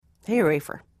Hey,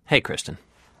 Rafer. Hey, Kristen.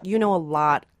 You know a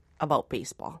lot about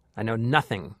baseball. I know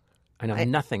nothing.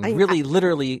 Nothing.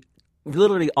 Literally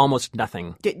almost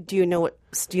nothing. Do you know what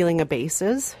stealing a base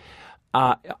is?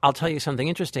 I'll tell you something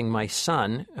interesting. My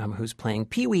son, who's playing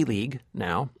Pee Wee League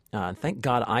now, thank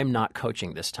God I'm not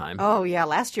coaching this time. Oh, yeah.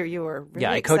 Last year you were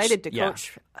really excited to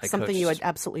coach something you had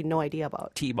absolutely no idea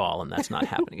about. T-ball, and that's not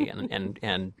happening again.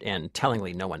 And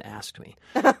tellingly, no one asked me.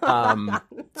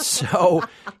 So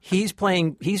he's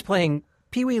playing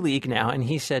Pee Wee League now, and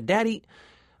he said, "Daddy,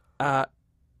 can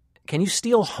you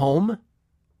steal home?"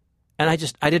 And I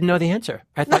didn't know the answer.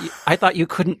 I thought you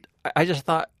couldn't. I just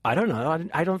thought, I don't know.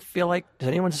 I don't feel like, does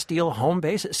anyone steal home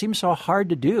base? It seems so hard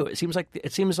to do. It seems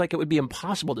like it would be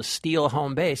impossible to steal a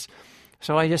home base.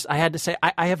 So I had to say,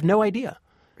 I have no idea.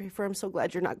 Rafer, I'm so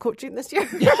glad you're not coaching this year.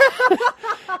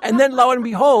 And then lo and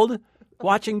behold,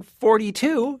 watching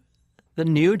 42, the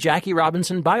new Jackie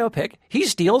Robinson biopic, he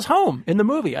steals home in the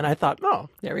movie. And I thought, oh,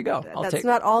 there we go. That's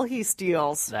not all he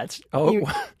steals.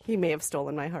 He may have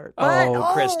stolen my heart.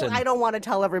 But, Kristen. I don't want to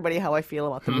tell everybody how I feel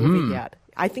about the movie yet.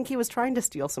 I think he was trying to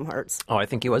steal some hearts. Oh, I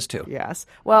think he was too. Yes.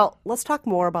 Well, let's talk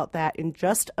more about that in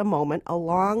just a moment,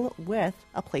 along with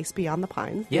A Place Beyond the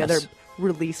Pines, the other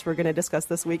release we're going to discuss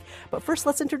this week. But first,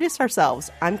 let's introduce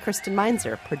ourselves. I'm Kristen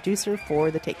Meinzer, producer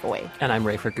for The Takeaway. And I'm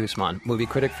Rafer Guzman, movie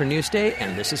critic for Newsday,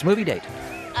 and this is Movie Date.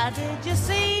 Did you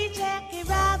see Jackie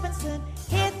Robinson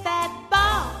hit that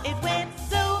ball? It went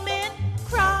zooming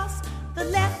across the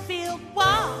left field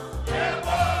wall.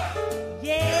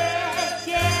 Yes,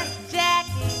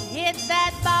 Jackie hit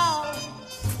that ball.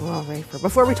 Well, Rafer,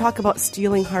 before we talk about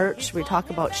stealing hearts, should we talk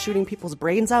about shooting people's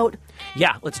brains out?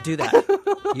 Yeah, let's do that.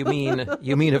 You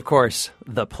mean, of course,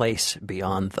 The Place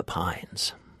Beyond the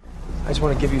Pines. I just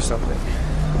want to give you something.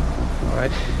 All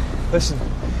right? Listen,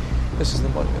 this is the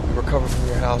money that we recovered from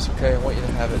your house, okay? I want you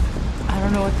to have it. I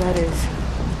don't know what that is.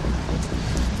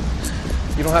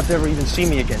 You don't have to ever even see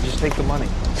me again. Just take the money.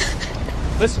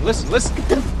 Listen. Listen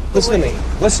to me.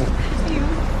 Listen. You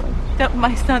took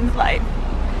my son's life.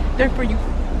 Therefore, you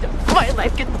took my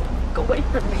life. Get away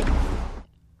from me.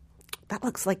 That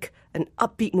looks like an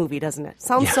upbeat movie, doesn't it?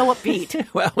 Sounds so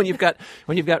upbeat. Well, when you've got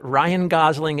Ryan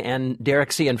Gosling and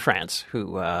Derek France, who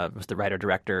was the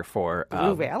writer-director for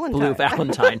Blue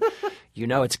Valentine,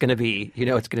 it's going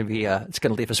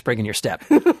to leave a spring in your step.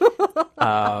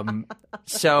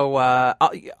 So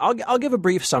I'll give a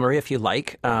brief summary if you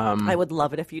like. I would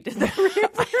love it if you did that.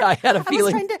 I had a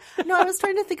feeling. I was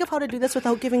trying to think of how to do this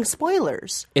without giving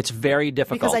spoilers. It's very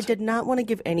difficult because I did not want to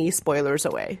give any spoilers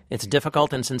away. It's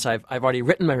difficult, and since I've already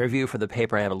written my review for the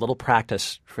paper, I have a little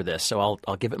practice for this, so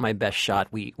I'll give it my best shot.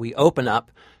 We open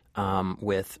up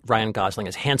with Ryan Gosling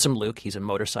as Handsome Luke. He's a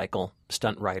motorcycle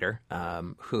stunt rider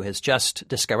who has just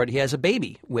discovered he has a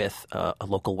baby with a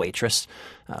local waitress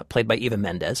played by Eva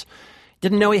Mendes.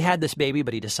 Didn't know he had this baby,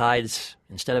 but he decides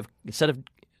instead of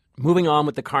moving on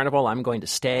with the carnival, I'm going to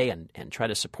stay and try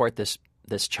to support this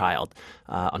child.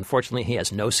 Unfortunately, he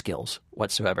has no skills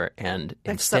whatsoever, and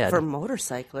except for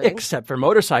motorcycling. Except for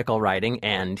motorcycle riding,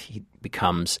 and he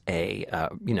becomes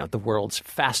the world's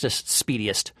fastest,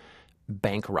 speediest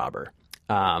bank robber.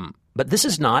 But this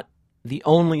is not the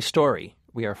only story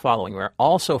we are following. We're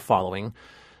also following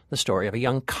the story of a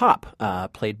young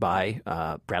cop played by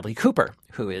Bradley Cooper,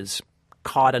 who is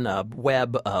caught in a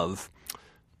web of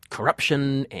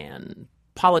corruption and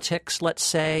politics, let's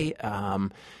say.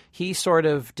 He sort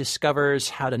of discovers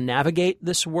how to navigate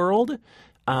this world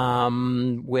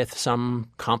with some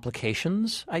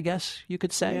complications, I guess you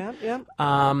could say. Yeah.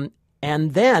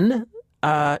 And then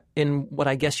in what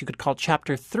I guess you could call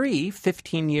Chapter 3,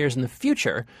 15 years in the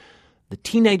future, the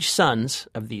teenage sons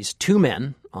of these two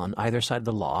men on either side of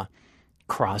the law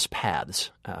cross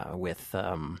paths with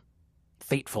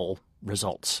fateful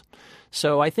results.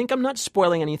 So I think I'm not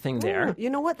spoiling anything there. You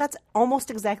know what? That's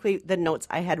almost exactly the notes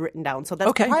I had written down. So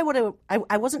that's probably what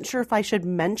I wasn't sure if I should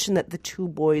mention that the two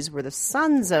boys were the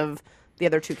sons of the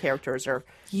other two characters, or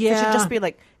it should just be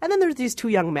like, and then there's these two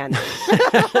young men.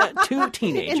 Two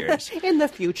teenagers. in the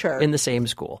future. In the same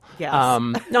school. Yes.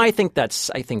 No, I think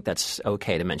that's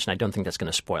okay to mention. I don't think that's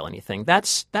going to spoil anything.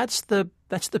 That's the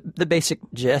basic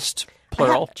gist.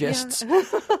 Plural gists.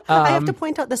 I have to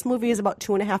point out this movie is about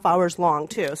 2.5 hours long,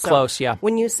 too. So close, yeah.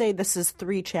 When you say this is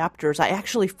 3 chapters, I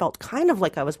actually felt kind of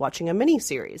like I was watching a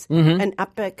miniseries, an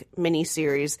epic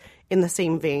miniseries in the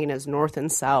same vein as North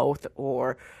and South,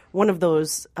 or one of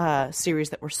those series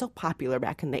that were so popular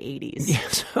back in the 80s.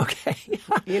 Yes, okay.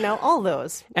 All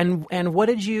those. And what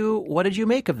did you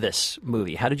make of this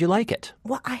movie? How did you like it?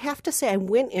 Well, I have to say I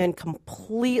went in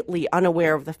completely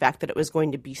unaware of the fact that it was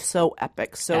going to be so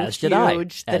epic, so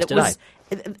huge, that it was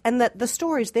And that the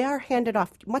stories, they are handed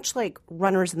off, much like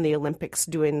runners in the Olympics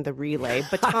doing the relay.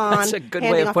 Baton, That's a good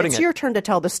handing way of off. putting It's it. your turn to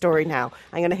tell the story now.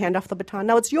 I'm going to hand off the baton.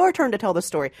 Now it's your turn to tell the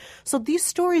story. So these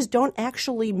stories don't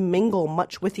actually mingle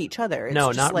much with each other. It's No,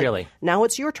 just not like, really. Now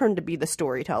it's your turn to be the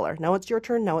storyteller. Now it's your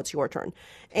turn. Now it's your turn.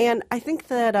 And I think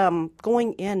that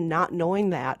going in not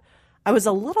knowing that, I was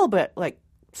a little bit like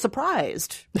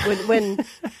surprised when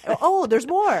oh, there's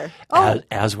more. Oh,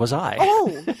 As was I.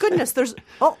 oh goodness, there's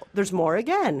more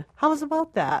again. How's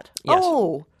about that? Yes.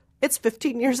 Oh, it's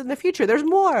 15 years in the future. There's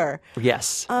more.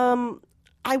 Yes.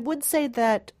 I would say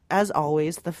that, as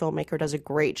always, the filmmaker does a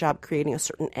great job creating a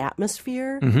certain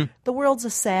atmosphere. The world's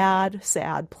a sad,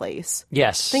 sad place.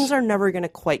 Yes. Things are never going to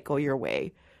quite go your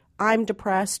way. I'm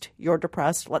depressed. You're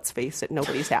depressed. Let's face it.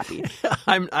 Nobody's happy.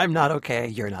 I'm not okay.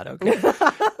 You're not okay.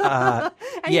 And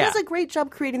he does a great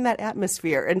job creating that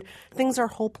atmosphere. And things are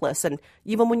hopeless. And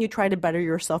even when you try to better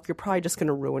yourself, you're probably just going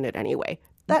to ruin it anyway.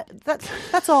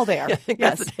 That's all there. I think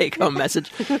yes. that's the take-home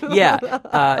message.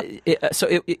 Yeah. So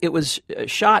it was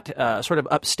shot sort of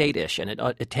upstate-ish, and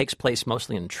it takes place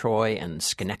mostly in Troy and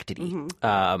Schenectady.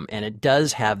 And it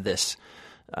does have this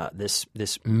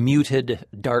muted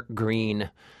dark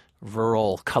green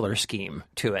rural color scheme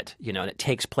to it, and it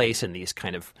takes place in these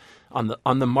kind of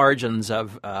on the margins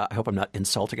of I hope I'm not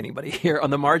insulting anybody here,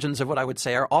 on the margins of what I would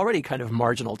say are already kind of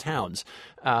marginal towns,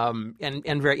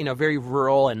 and very very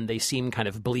rural, and they seem kind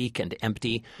of bleak and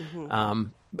empty,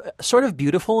 sort of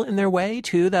beautiful in their way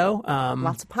too, though.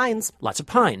 Lots of pines. Lots of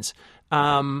pines.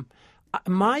 Partly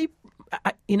I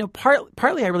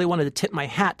really wanted to tip my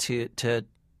hat to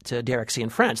Derek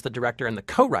Cianfrance, the director and the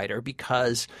co-writer,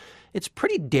 because it's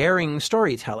pretty daring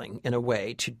storytelling in a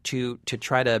way to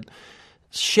try to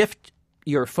shift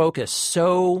your focus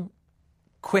so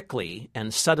quickly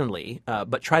and suddenly,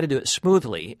 but try to do it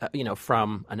smoothly,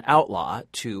 from an outlaw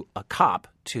to a cop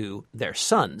to their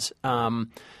sons.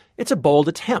 It's a bold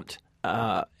attempt.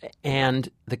 And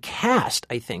the cast,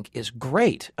 I think, is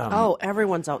great.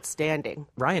 Everyone's outstanding.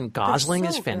 Ryan Gosling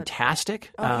is good. fantastic.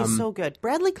 Oh, he's so good.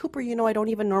 Bradley Cooper, I don't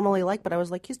even normally like, but I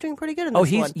was like, he's doing pretty good in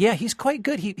this one. He's quite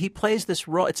good. He plays this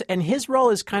role, and his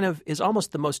role is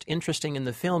almost the most interesting in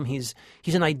the film. He's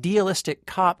an idealistic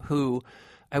cop who,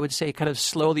 I would say, kind of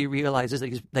slowly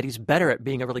realizes that he's better at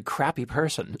being a really crappy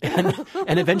person,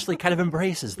 and eventually kind of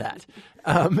embraces that.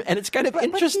 And it's kind of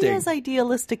interesting. But he is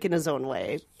idealistic in his own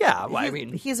way. Yeah, well,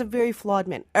 he's a very flawed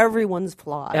man. Everyone's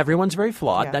flawed. Everyone's very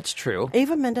flawed. Yeah. That's true.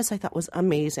 Eva Mendes, I thought, was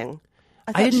amazing.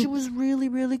 I thought she was really,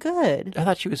 really good. I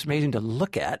thought she was amazing to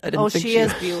look at. I didn't think she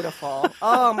is beautiful.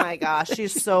 Oh my gosh,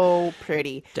 she's so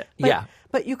pretty.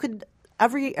 But you could.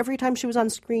 Every time she was on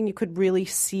screen, you could really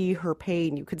see her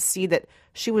pain. You could see that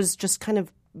she was just kind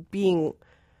of being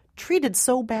treated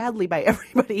so badly by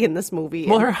everybody in this movie.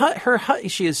 Well,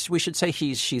 she is. We should say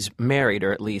she's married,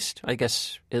 or at least, I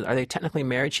guess, are they technically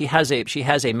married? She has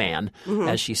a man,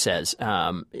 as she says,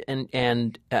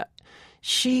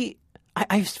 she.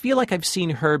 I feel like I've seen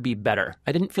her be better.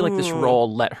 I didn't feel like this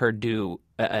role let her do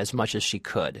as much as she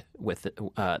could with it.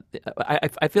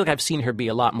 I feel like I've seen her be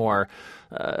a lot more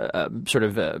sort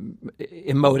of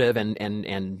emotive and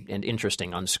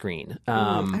interesting on screen.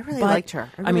 I really liked her.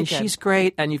 I really did. She's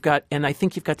great, and I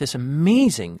think you've got this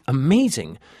amazing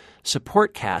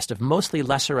support cast of mostly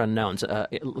lesser unknowns.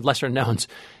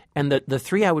 And the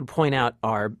three I would point out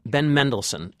are Ben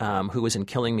Mendelsohn, who was in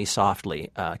Killing Them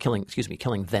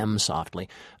Softly.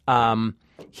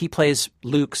 He plays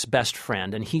Luke's best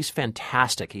friend, and he's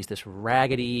fantastic. He's this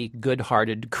raggedy,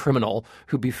 good-hearted criminal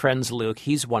who befriends Luke.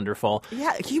 He's wonderful.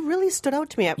 Yeah, he really stood out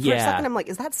to me. For a second, I'm like,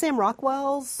 is that Sam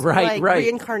Rockwell's right.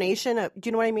 reincarnation? Do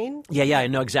you know what I mean? Yeah, I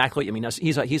know exactly what you mean.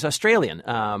 He's Australian,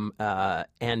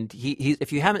 and he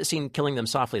if you haven't seen Killing Them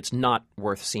Softly, it's not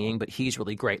worth seeing, but he's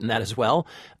really great in that as well.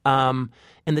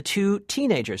 And the two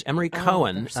teenagers, Emery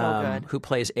Cohen, who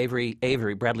plays Avery,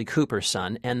 Bradley Cooper's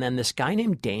son, and then this guy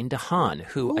named Dane DeHaan,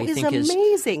 who I think is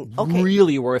amazing.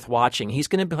 Really worth watching.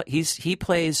 He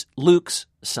plays Luke's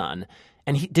son,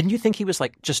 and didn't you think he was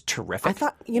like just terrific? I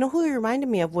thought, who he reminded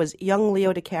me of was young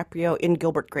Leo DiCaprio in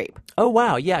Gilbert Grape. Oh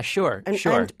wow, yeah, sure. And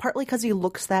partly because he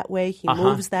looks that way, he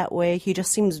moves that way. He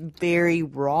just seems very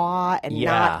raw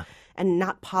and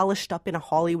not polished up in a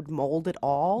Hollywood mold at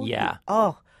all. Yeah.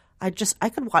 I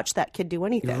could watch that kid do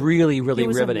anything. Really, really he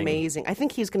was riveting. Amazing. I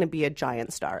think he's going to be a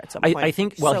giant star at some point. I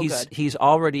think. Well, he's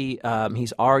already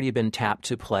been tapped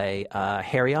to play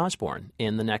Harry Osborn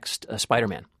in the next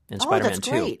Spider-Man. In Spider-Man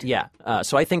 2. Great. Yeah.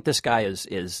 So I think this guy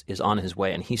is on his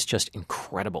way, and he's just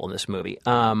incredible in this movie.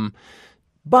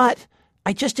 But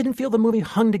I just didn't feel the movie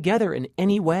hung together in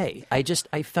any way. I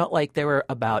felt like there were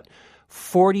about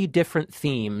 40 different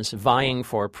themes vying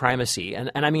for primacy.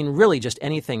 And I mean, really just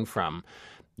anything from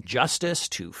justice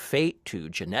to fate to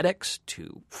genetics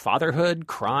to fatherhood,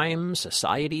 crime,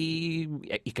 society,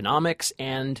 economics.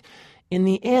 And in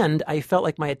the end, I felt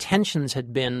like my attentions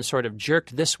had been sort of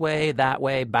jerked this way, that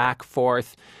way, back,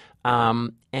 forth.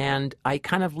 And I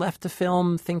kind of left the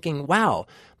film thinking, wow,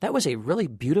 that was a really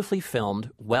beautifully filmed,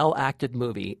 well-acted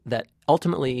movie that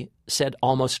ultimately said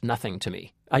almost nothing to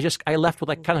me. I left with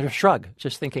like kind of a shrug,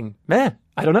 just thinking, I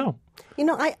don't know. You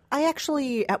know, I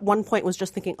actually at one point was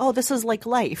just thinking, oh, this is like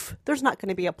life. There's not going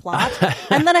to be a plot.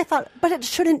 And then I thought, but it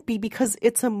shouldn't be because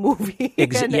it's a movie.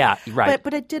 Yeah, right.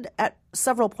 But it did at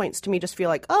several points to me just feel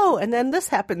like, oh, and then this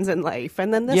happens in life,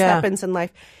 and then this happens in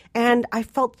life. And I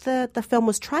felt that the film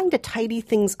was trying to tidy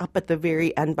things up at the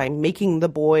very end by making the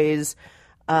boys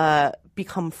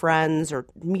become friends or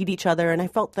meet each other. And I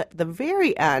felt that the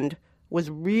very end was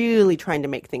really trying to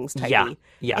make things tidy.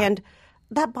 Yeah. And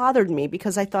that bothered me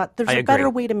because I thought there's a better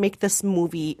way to make this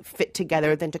movie fit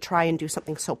together than to try and do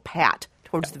something so pat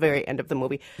towards the very end of the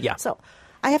movie. Yeah. So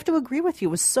I have to agree with you.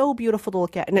 It was so beautiful to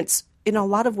look at. And it's, in a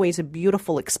lot of ways, a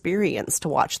beautiful experience to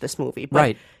watch this movie.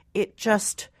 But it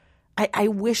just, I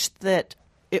wish that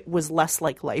it was less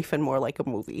like life and more like a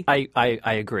movie. I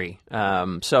agree.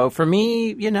 So for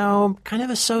me, you know, kind of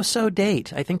a so-so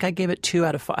date. I think I gave it 2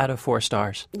 out of 4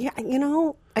 stars. Yeah, you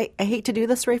know, I hate to do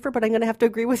this, Rafer, but I'm going to have to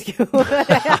agree with you.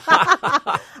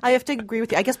 I have to agree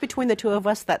with you. I guess between the two of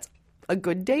us, that's a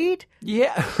good date.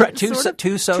 Yeah, right. Two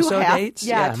so-so dates.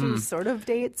 Yeah, 2 sort of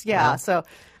dates. Yeah, so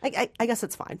I guess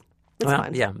it's fine. It's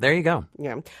fine. Yeah, there you go.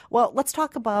 Yeah. Well, let's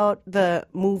talk about the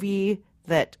movie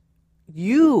that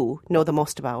you know the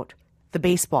most about, the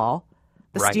baseball,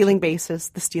 the stealing bases,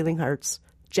 the stealing hearts,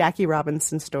 Jackie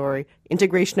Robinson story,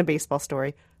 integration of baseball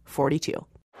story, 42.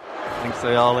 They can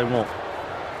say all they want.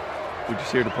 We're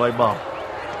just here to play ball.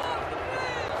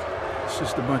 It's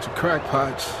just a bunch of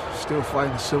crackpots still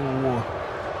fighting the Civil War.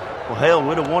 Well, hell,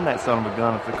 we'd have won that son of a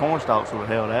gun if the cornstalks would have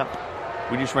held out.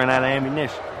 We just ran out of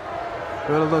ammunition.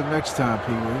 Better luck next time,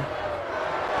 Pee Wee.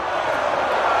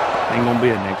 Ain't gonna be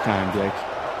a next time, Jake.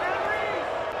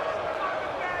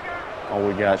 All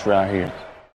we got's right here.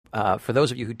 For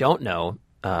those of you who don't know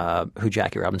who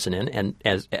Jackie Robinson is, and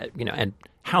as you know, and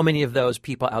how many of those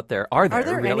people out there are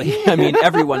there really? Any? I mean,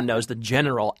 everyone knows the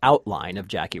general outline of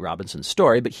Jackie Robinson's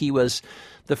story, but he was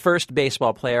the first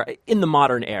baseball player in the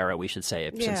modern era, we should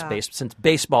say, since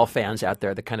baseball fans out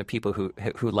there, the kind of people who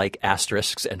like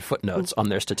asterisks and footnotes on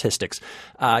their statistics.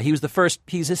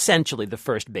 He's essentially the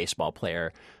first baseball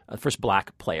player, first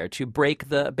black player to break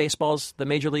the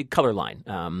Major League color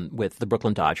line with the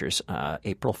Brooklyn Dodgers,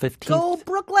 April 15th. Go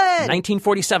Brooklyn!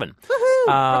 1947.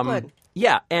 Woohoo! Brooklyn.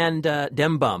 Yeah, and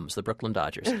dem bums, the Brooklyn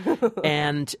Dodgers,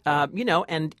 and you know,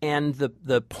 and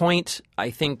the point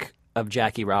I think of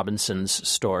Jackie Robinson's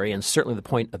story, and certainly the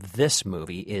point of this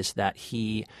movie, is that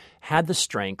he had the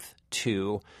strength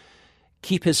to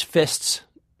keep his fists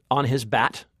on his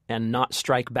bat and not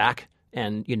strike back.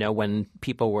 And you know, when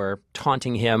people were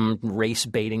taunting him, race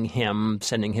baiting him,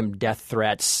 sending him death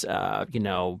threats, you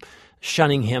know,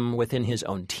 shunning him within his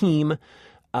own team.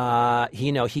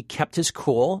 He kept his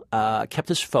cool, kept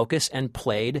his focus, and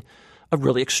played a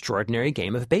really extraordinary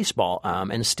game of baseball,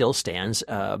 and still stands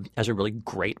as a really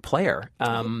great player.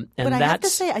 But I have to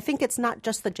say, I think it's not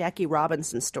just the Jackie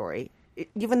Robinson story.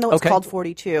 Even though it's called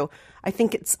 42, I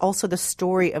think it's also the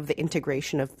story of the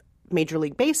integration of Major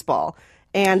League Baseball.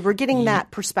 And we're getting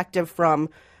that perspective from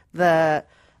the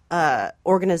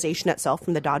organization itself,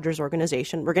 from the Dodgers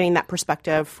organization. We're getting that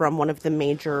perspective from one of the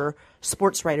major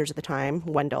sports writers at the time,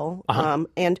 Wendell.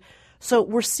 And so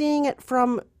we're seeing it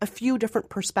from a few different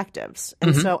perspectives.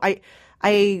 And so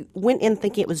I went in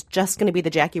thinking it was just going to be the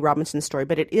Jackie Robinson story,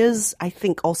 but it is, I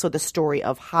think, also the story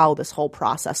of how this whole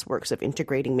process works of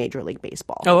integrating Major League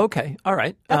Baseball. Oh, okay. All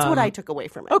right. That's what I took away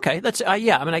from it. Okay. That's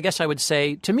yeah. I mean, I guess I would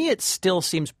say, to me, it still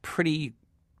seems pretty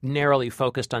narrowly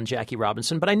focused on Jackie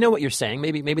Robinson, but I know what you're saying.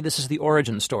 Maybe this is the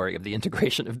origin story of the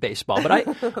integration of baseball. But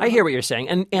I hear what you're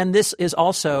saying, and this is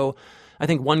also, I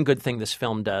think, one good thing this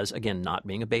film does. Again, not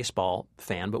being a baseball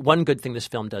fan, but one good thing this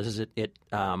film does is it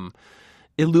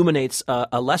illuminates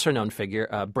a lesser known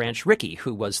figure, Branch Rickey,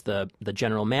 who was the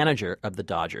general manager of the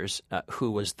Dodgers,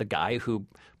 who was the guy who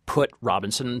put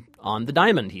Robinson on the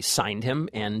diamond. He signed him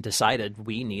and decided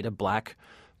we need a black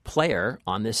player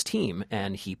on this team,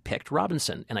 and he picked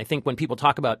Robinson. And I think when people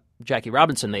talk about Jackie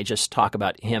Robinson, they just talk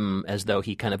about him as though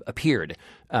he kind of appeared.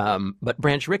 But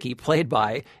Branch Rickey, played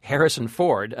by Harrison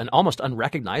Ford, an almost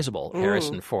unrecognizable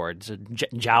Harrison Ford,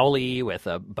 jowly with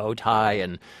a bow tie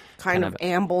and kind of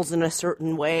ambles in a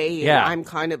certain way. Yeah. And I'm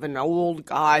kind of an old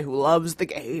guy who loves the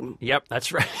game. Yep,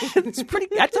 that's right.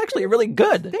 That's actually really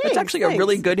good. That's actually a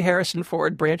really good Harrison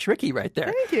Ford Branch Rickey right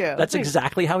there. Thank you. That's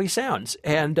exactly how he sounds.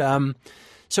 And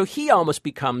so he almost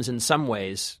becomes, in some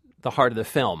ways, the heart of the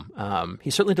film.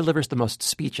 He certainly delivers the most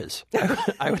speeches,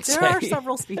 I would say. There are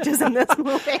several speeches in this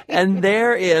movie. And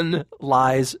therein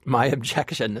lies my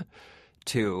objection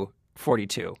to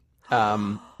 42,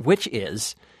 which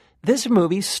is this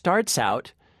movie starts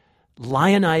out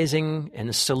lionizing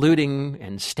and saluting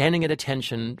and standing at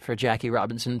attention for Jackie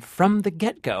Robinson from the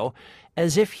get-go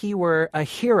as if he were a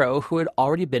hero who had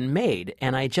already been made.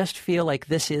 And I just feel like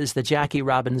this is the Jackie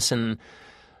Robinson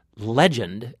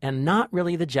legend and not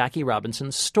really the Jackie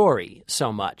Robinson story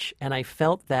so much. And I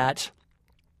felt that,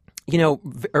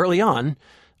 early on,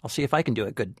 I'll see if I can do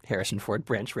a good Harrison Ford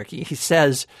Branch Rickey. He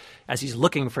says, as he's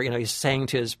looking for, he's saying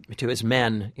to his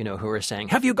men, who are saying,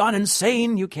 "Have you gone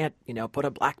insane? You can't, put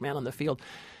a black man on the field."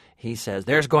 He says,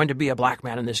 "There's going to be a black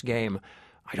man in this game.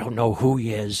 I don't know who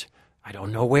he is. I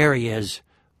don't know where he is,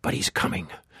 but he's coming."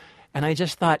 And I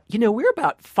just thought, we're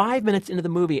about 5 minutes into the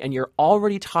movie and you're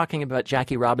already talking about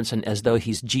Jackie Robinson as though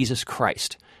he's Jesus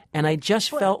Christ. And I just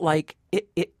felt like it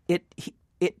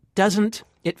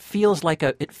feels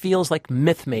like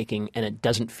myth making, and it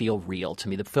doesn't feel real to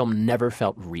me. The film never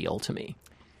felt real to me.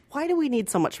 Why do we need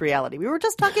so much reality? We were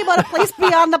just talking about A Place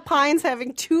Beyond the Pines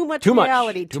having too much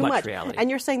reality. Too much reality. And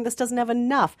you're saying this doesn't have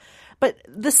enough. But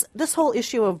this whole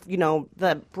issue of,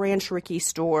 the Branch Rickey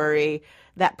story,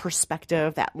 that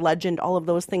perspective, that legend, all of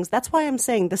those things, that's why I'm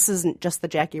saying this isn't just the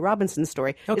Jackie Robinson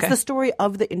story. Okay. It's the story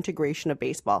of the integration of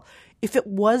baseball. If it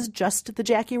was just the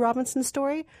Jackie Robinson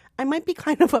story, I might be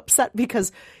kind of upset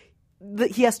because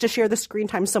he has to share the screen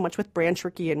time so much with Branch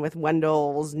Rickey and with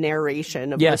Wendell's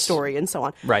narration of the story and so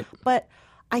on. Right. But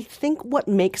I think what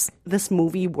makes this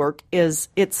movie work is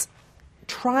it's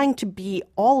trying to be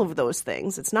all of those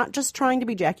things. It's not just trying to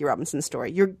be Jackie Robinson's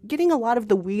story. You're getting a lot of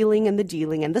the wheeling and the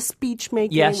dealing and the speech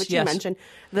making, which you mentioned,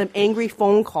 the angry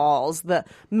phone calls, the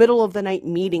middle of the night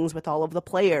meetings with all of the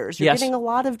players. You're getting a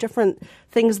lot of different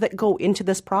things that go into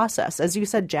this process. As you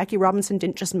said, Jackie Robinson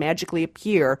didn't just magically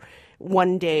appear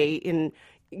one day in,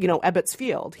 Ebbets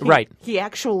Field. He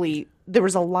actually, there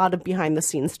was a lot of behind the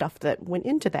scenes stuff that went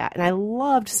into that. And I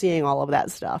loved seeing all of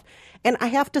that stuff. And I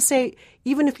have to say,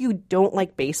 even if you don't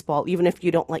like baseball, even if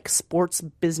you don't like sports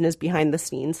business behind the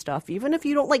scenes stuff, even if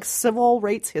you don't like civil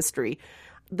rights history,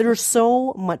 there's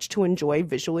so much to enjoy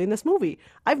visually in this movie.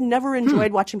 I've never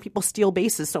enjoyed watching people steal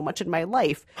bases so much in my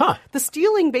life. The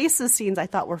stealing bases scenes I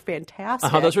thought were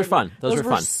fantastic. Those were fun. Those were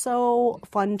fun. So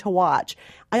fun to watch.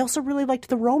 I also really liked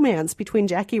the romance between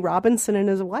Jackie Robinson and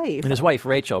his wife. And his wife,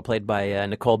 Rachel, played by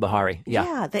Nicole Bahari.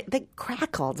 Yeah, they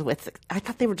crackled with it. I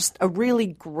thought they were just a really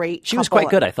great couple. She was quite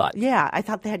good, I thought. Yeah, I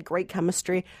thought they had great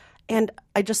chemistry. And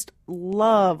I just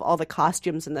love all the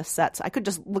costumes and the sets. I could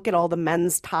just look at all the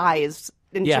men's ties.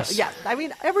 Yes. I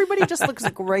mean, everybody just looks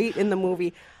great in the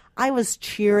movie. I was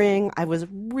cheering. I was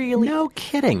really... No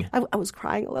kidding. I was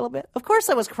crying a little bit. Of course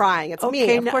I was crying. It's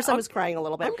me. Of course I was crying a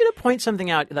little bit. I'm going to point something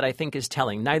out that I think is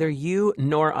telling. Neither you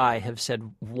nor I have said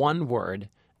one word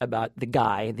about the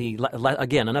guy,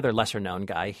 again, another lesser-known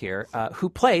guy here, who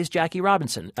plays Jackie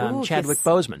Robinson, Chadwick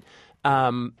Boseman.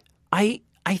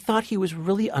 I thought he was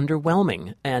really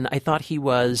underwhelming, and I thought he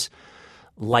was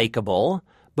likable,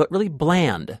 but really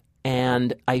bland.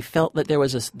 And I felt that there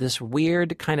was this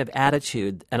weird kind of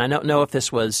attitude, and I don't know if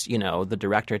this was, the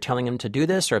director telling him to do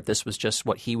this or if this was just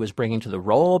what he was bringing to the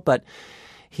role, but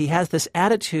he has this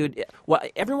attitude. Well,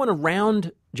 everyone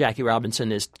around Jackie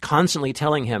Robinson is constantly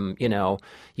telling him,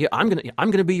 I'm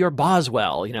gonna be your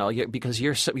Boswell, because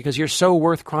you're so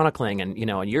worth chronicling, and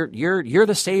and you're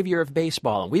the savior of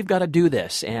baseball, and we've got to do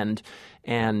this, and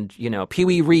Pee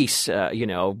Wee Reese,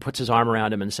 puts his arm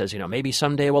around him and says, maybe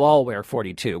someday we'll all wear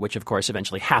 42, which of course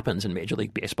eventually happens in Major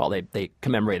League Baseball. They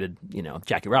commemorated,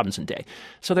 Jackie Robinson Day.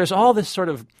 So there's all this sort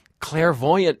of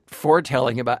clairvoyant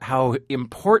foretelling about how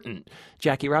important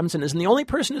Jackie Robinson is. And the only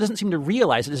person who doesn't seem to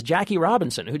realize it is Jackie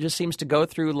Robinson, who just seems to go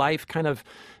through life kind of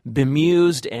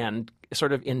bemused and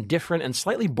sort of indifferent and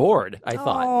slightly bored, I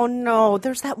thought. Oh, no.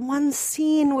 There's that one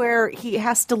scene where he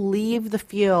has to leave the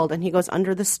field and he goes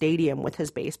under the stadium with his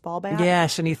baseball bat.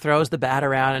 Yes, and he throws the bat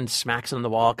around and smacks it on the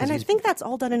wall. And I think that's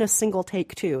all done in a single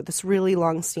take, too. This really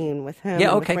long scene with him.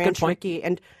 Yeah, okay, with good point. Rickey.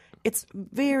 And it's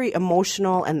very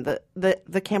emotional, and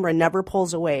the camera never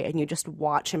pulls away, and you just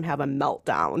watch him have a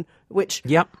meltdown, which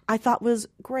I thought was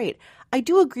great. I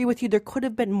do agree with you. There could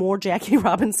have been more Jackie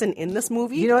Robinson in this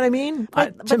movie. You know what I mean?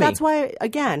 But that's why,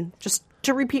 again, just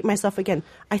to repeat myself again,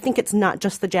 I think it's not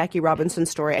just the Jackie Robinson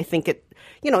story. I think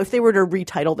if they were to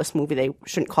retitle this movie, they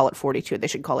shouldn't call it 42. They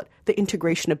should call it The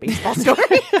Integration of Baseball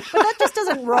Story. But that just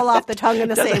doesn't roll off the tongue in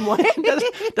the same way.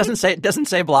 Doesn't say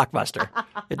Blockbuster.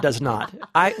 It does not.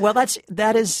 That's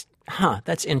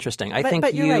interesting.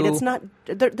 But you're right. It's not.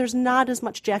 There's not as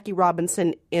much Jackie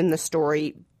Robinson in the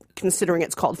story, considering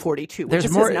it's called 42, which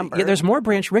is his number. Yeah, there's more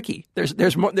Branch Rickey.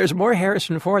 There's more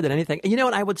Harrison Ford than anything. You know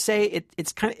what I would say?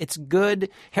 It's good.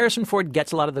 Harrison Ford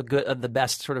gets a lot of the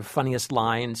best, sort of funniest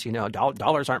lines. You know,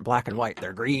 dollars aren't black and white;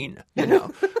 they're green. You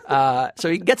know, so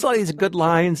he gets a lot of these good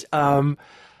lines.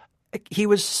 He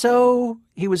was so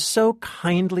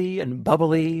kindly and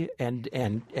bubbly and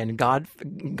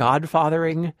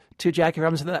godfathering to Jackie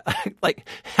Robinson that like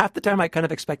half the time I kind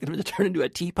of expected him to turn into a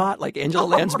teapot like Angela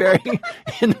Lansbury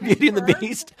in Beauty and the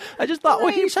Beast. I just thought,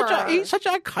 well, he's such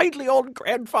a kindly old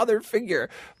grandfather figure.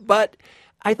 But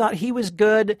I thought he was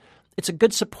good. It's a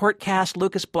good support cast.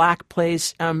 Lucas Black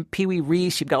plays Pee Wee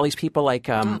Reese. You've got all these people like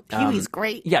Pee Wee's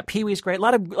great. Yeah, Pee Wee's great. A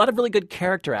lot of really good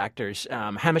character actors.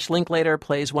 Hamish Linklater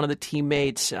plays one of the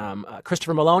teammates.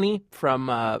 Christopher Maloney from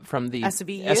the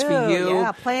SVU.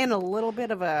 Yeah, playing a little bit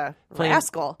of a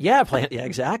rascal. Yeah,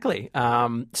 exactly.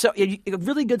 So a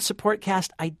really good support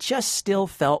cast. I just still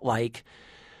felt like,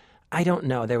 I don't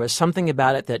know, there was something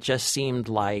about it that just seemed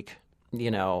like,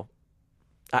 you know,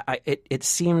 it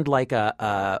seemed like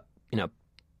a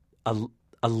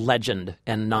legend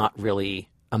and not really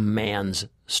a man's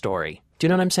story. Do you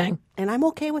know what I'm saying? And I'm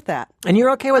okay with that. And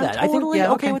you're okay with that? I'm totally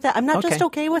okay with that. I'm not Okay. just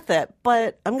okay with it,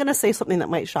 but I'm going to say something that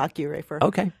might shock you, Rafer.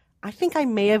 Okay. I think I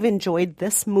may have enjoyed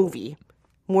this movie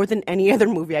more than any other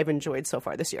movie I've enjoyed so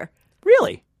far this year.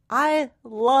 Really? I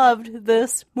loved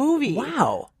this movie.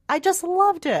 Wow. I just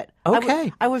loved it.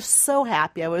 Okay. I was so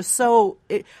happy. I was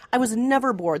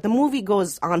never bored. The movie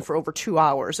goes on for over 2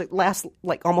 hours. It lasts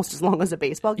like almost as long as a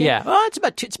baseball game. Yeah. Well, it's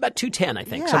about 2:10, I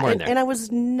think, somewhere in there. And I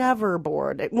was never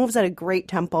bored. It moves at a great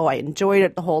tempo. I enjoyed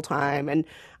it the whole time. And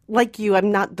like you,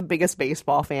 I'm not the biggest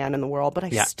baseball fan in the world, but I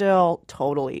still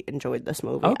totally enjoyed this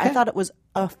movie. Okay. I thought it was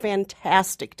a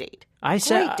fantastic date.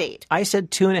 Great date. I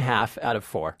said 2.5 out of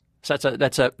 4. So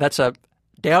that's a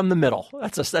down the middle.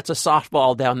 That's a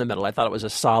softball down the middle. I thought it was a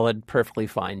solid, perfectly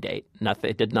fine date.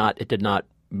 It did not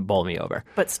bowl me over.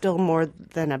 But still more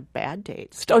than a bad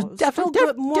date. Definitely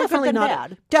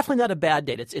not a bad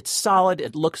date. It's solid.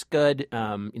 It looks good.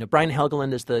 Brian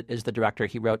Helgeland is the director.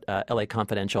 He wrote L.A.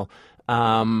 Confidential.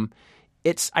 I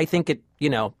think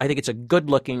it's a good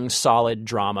looking, solid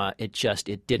drama. It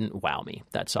didn't wow me.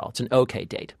 That's all. It's an okay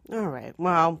date. All right.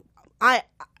 Well,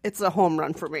 it's a home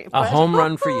run for me. A home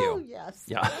run for you. Yes.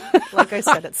 Yeah. Like I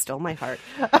said, it's still my heart.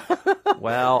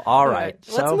 Well, all right.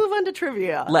 Let's move on to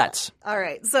trivia. Let's. All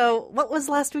right. So, what was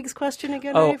last week's question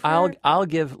again? Oh, Rafer? I'll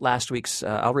give last week's.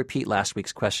 I'll repeat last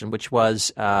week's question, which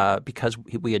was because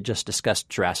we had just discussed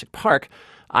Jurassic Park.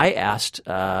 I asked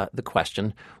the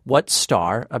question: what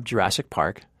star of Jurassic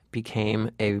Park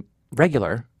became a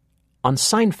regular on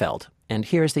Seinfeld? And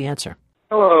here's the answer.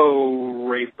 Hello,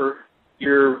 Rafer.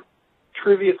 Your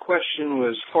trivia question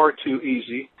was far too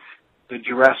easy. The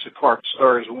Jurassic Park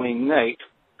stars Wayne Knight,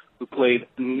 who played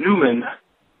Newman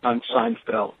on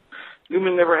Seinfeld.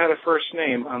 Newman never had a first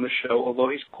name on the show, although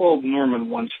he's called Norman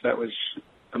once. That was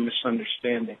a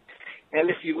misunderstanding.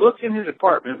 And if you look in his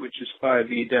apartment, which is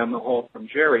 5E down the hall from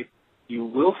Jerry, you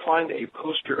will find a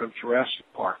poster of Jurassic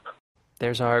Park.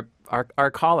 There's our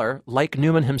caller, like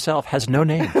Newman himself, has no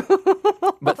name.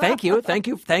 But thank you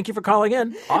for calling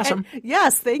in. Awesome. And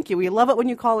yes, thank you. We love it when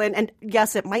you call in. And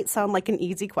yes, it might sound like an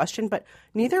easy question, but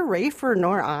neither Rafer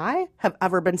nor I have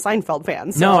ever been Seinfeld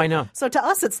fans. No, I know. So to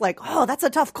us, it's like, oh, that's a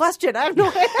tough question. I have no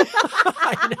idea.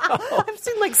 I know. I've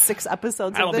seen like 6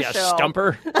 episodes That'll of this be a show.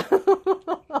 stumper.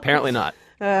 Apparently not.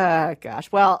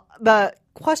 Gosh. Well, the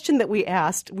question that we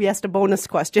asked a bonus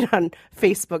question on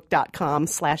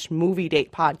Facebook.com/movie date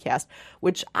podcast,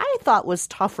 which I thought was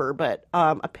tougher, but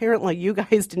apparently you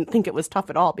guys didn't think it was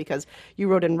tough at all because you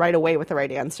wrote in right away with the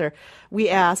right answer. We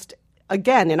asked,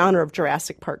 again, in honor of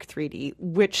Jurassic Park 3D,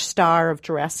 which star of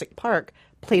Jurassic Park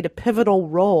played a pivotal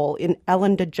role in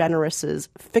Ellen DeGeneres'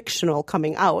 fictional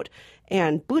coming out?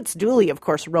 And Boots Dooley, of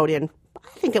course, wrote in,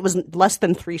 I think it was less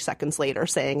than 3 seconds later,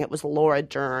 saying it was Laura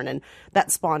Dern, and that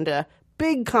spawned a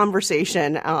big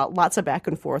conversation, lots of back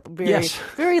and forth, Yes.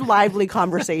 very lively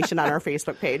conversation on our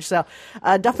Facebook page. So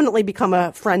definitely become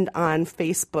a friend on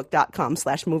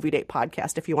Facebook.com/Movie Date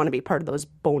Podcast if you want to be part of those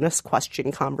bonus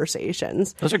question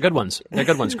conversations. Those are good ones. They're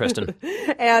good ones, Kristen.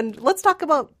 And let's talk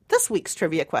about this week's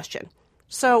trivia question.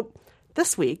 So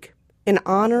this week, in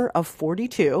honor of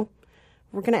 42,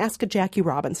 we're going to ask a Jackie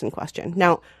Robinson question.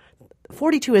 Now,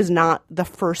 42 is not the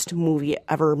first movie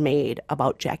ever made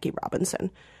about Jackie Robinson.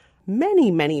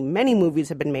 Many, many, many movies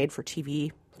have been made for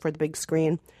TV, for the big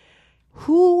screen.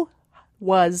 Who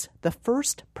was the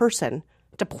first person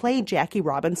to play Jackie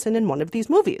Robinson in one of these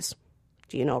movies?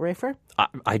 Do you know, Rafer?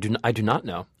 I do not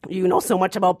know. You know so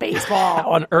much about baseball.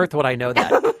 How on earth would I know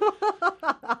that?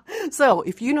 So,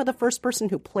 if you know the first person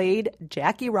who played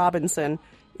Jackie Robinson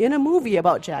in a movie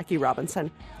about Jackie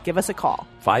Robinson, give us a call.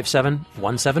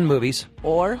 5717 movies.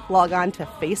 Or log on to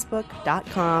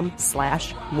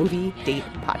Facebook.com/Movie Date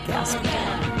Podcast.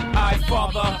 I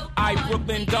father, I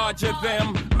Brooklyn Dodger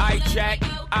them. I jack,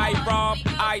 I rob,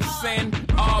 I sin.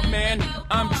 Oh man,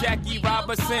 I'm Jackie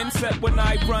Robinson. Except when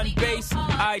I run base,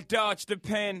 I dodge the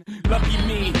pen. Lucky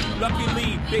me,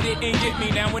 luckily they didn't get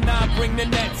me. Now when I bring the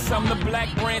nets, I'm the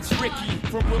Black Branch Ricky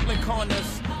from Brooklyn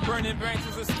corners. Burning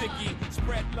branches are sticky.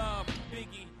 Spread love.